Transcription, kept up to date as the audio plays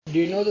Do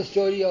you know the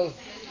story of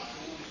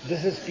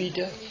this is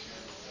Peter?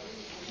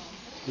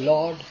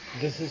 Lord,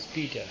 this is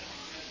Peter.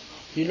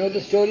 You know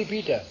the story,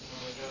 Peter?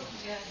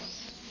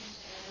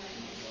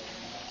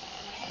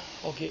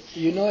 Okay,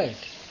 you know it.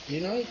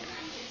 You know it?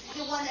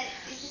 The one that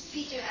this is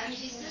Peter and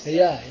Jesus?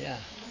 Yeah.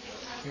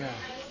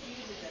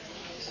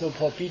 So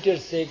for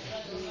Peter's sake,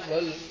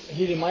 well,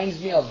 he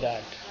reminds me of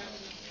that.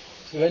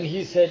 So when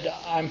he said,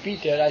 I'm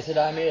Peter, I said,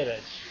 I'm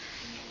Erich.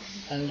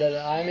 And then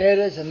I'm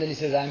Erich, and then he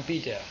says, I'm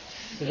Peter.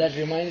 So that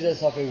reminds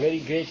us of a very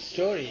great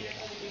story.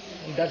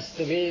 And that's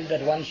the way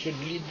that one should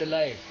lead the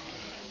life.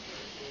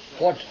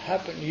 What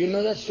happened? You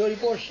know that story,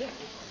 Portia?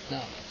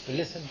 No. So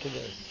listen to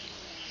this.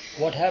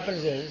 What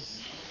happens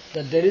is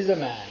that there is a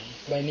man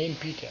by name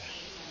Peter.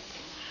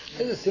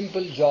 He has a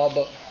simple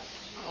job,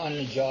 on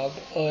a job,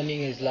 earning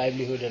his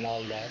livelihood and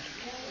all that.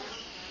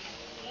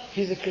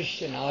 He's a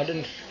Christian,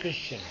 ardent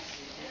Christian.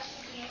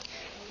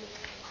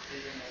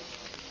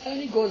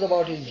 And he goes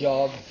about his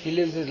job, he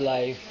lives his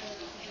life,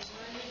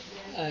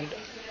 and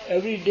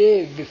every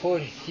day before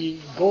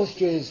he goes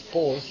to his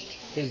post,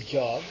 his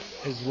job,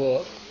 his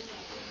work,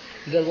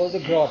 there was a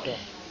grotto.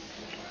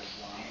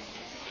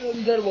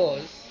 And there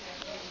was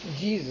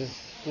Jesus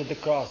with the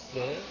cross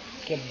there,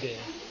 kept there,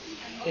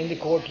 in the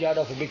courtyard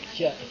of a big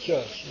church. A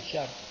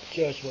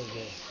church was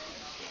there.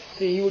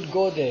 So he would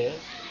go there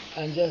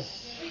and just,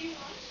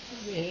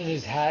 in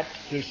his hat,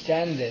 he would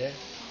stand there,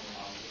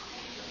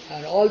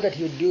 and all that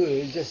he would do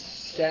is just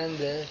stand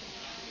there,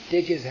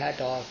 take his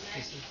hat off.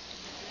 He says,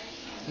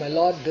 my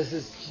Lord, this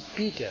is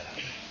Peter.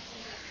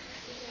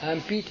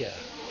 I'm Peter.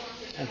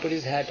 And put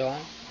his hat on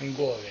and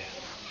go away.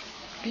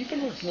 People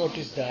would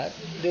notice that.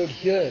 They would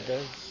hear it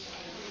as,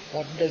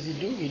 what does he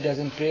do? He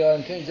doesn't pray or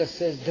anything. He just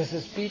says, this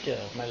is Peter,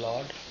 my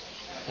Lord,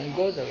 and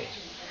goes away.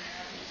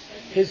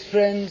 His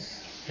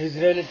friends, his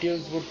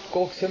relatives would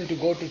coax him to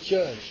go to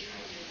church,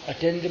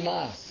 attend the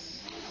Mass,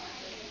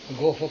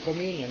 go for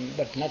communion,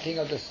 but nothing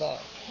of the sort.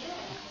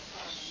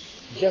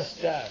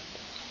 Just that.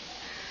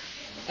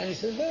 And he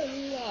says, well,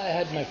 I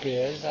had my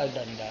prayers, I've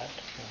done that.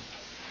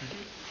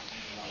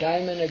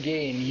 Time and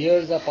again,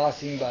 years are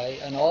passing by,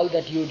 and all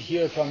that you would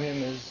hear from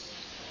him is,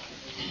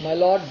 my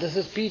Lord, this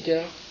is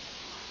Peter.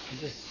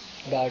 Just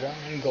bow down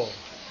and go.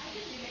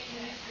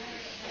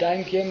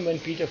 Time came when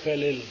Peter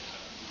fell ill.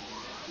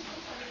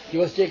 He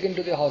was taken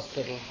to the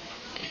hospital.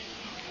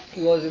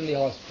 He was in the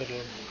hospital.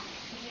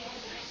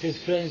 His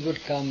friends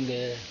would come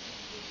there.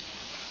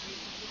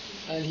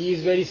 And he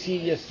is very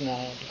serious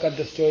now, to cut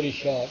the story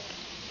short.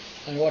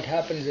 And what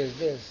happens is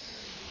this,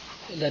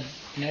 that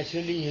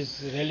naturally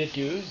his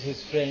relatives,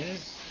 his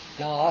friends,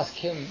 now ask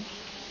him,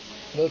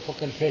 well, for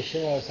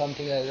confession or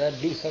something like that,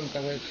 do some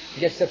confession.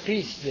 Gets a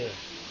priest there.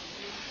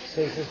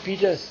 So he says,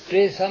 Peter,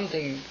 pray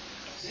something,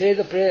 say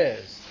the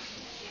prayers,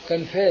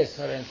 confess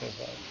or anything like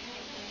that.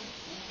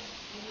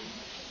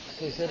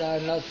 So he said, I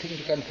have nothing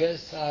to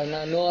confess, I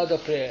have no other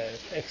prayer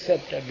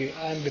except I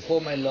am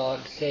before my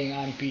Lord saying,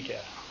 I am Peter.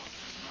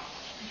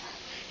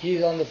 He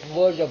is on the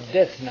verge of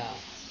death now.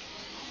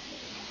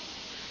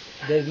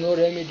 There is no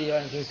remedy or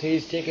anything, so he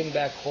is taken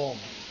back home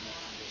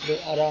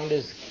around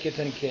his kith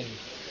and kin.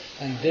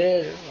 And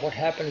there what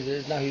happens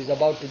is, now he is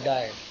about to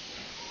die.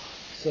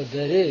 So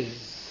there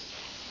is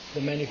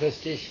the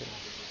manifestation,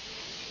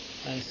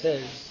 and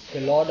says,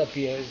 the Lord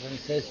appears and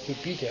says to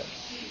Peter,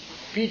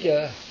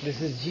 Peter,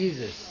 this is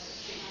Jesus.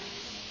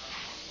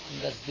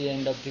 And that's the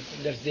end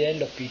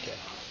of Peter.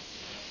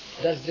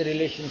 That's the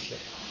relationship.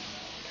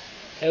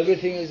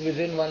 Everything is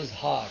within one's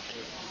heart.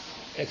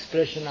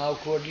 Expression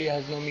outwardly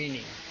has no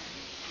meaning.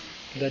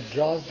 That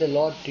draws the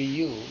Lord to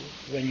you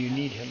when you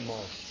need Him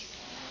most.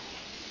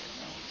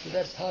 So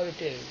that's how it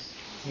is.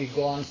 We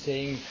go on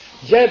saying,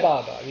 Jai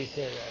Baba, we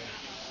say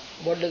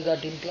that. What does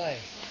that imply?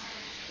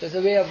 There's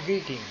a way of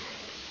greeting.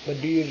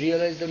 But do you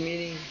realize the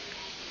meaning?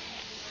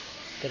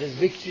 That is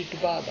victory to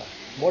Baba.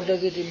 What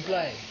does it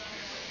imply?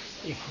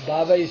 If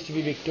Baba is to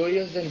be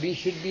victorious, then we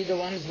should be the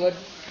ones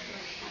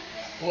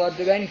who are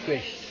the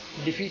vanquished,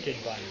 defeated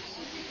ones.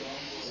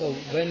 So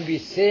when we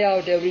say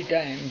out every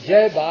time,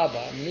 Jai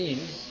Baba,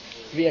 means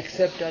we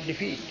accept our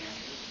defeat.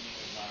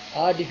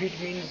 Our defeat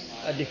means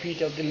a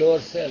defeat of the lower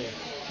self.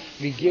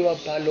 We give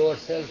up our lower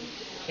self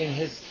in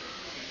His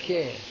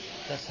care.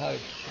 That's how it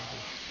should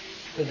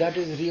be. So that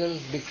is real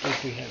victory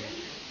to Him.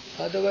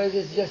 Otherwise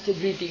it's just a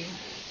greeting,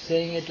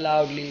 saying it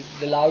loudly.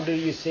 The louder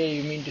you say,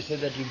 you mean to say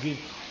that you greet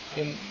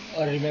Him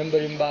or remember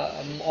Him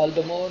all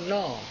the more?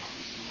 No.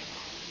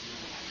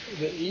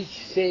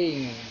 Each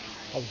saying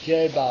of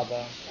Jai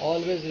Baba,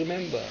 always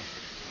remember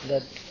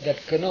that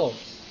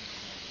connotes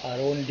our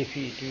own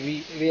defeat.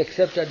 We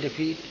accept our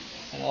defeat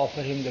and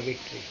offer Him the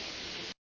victory.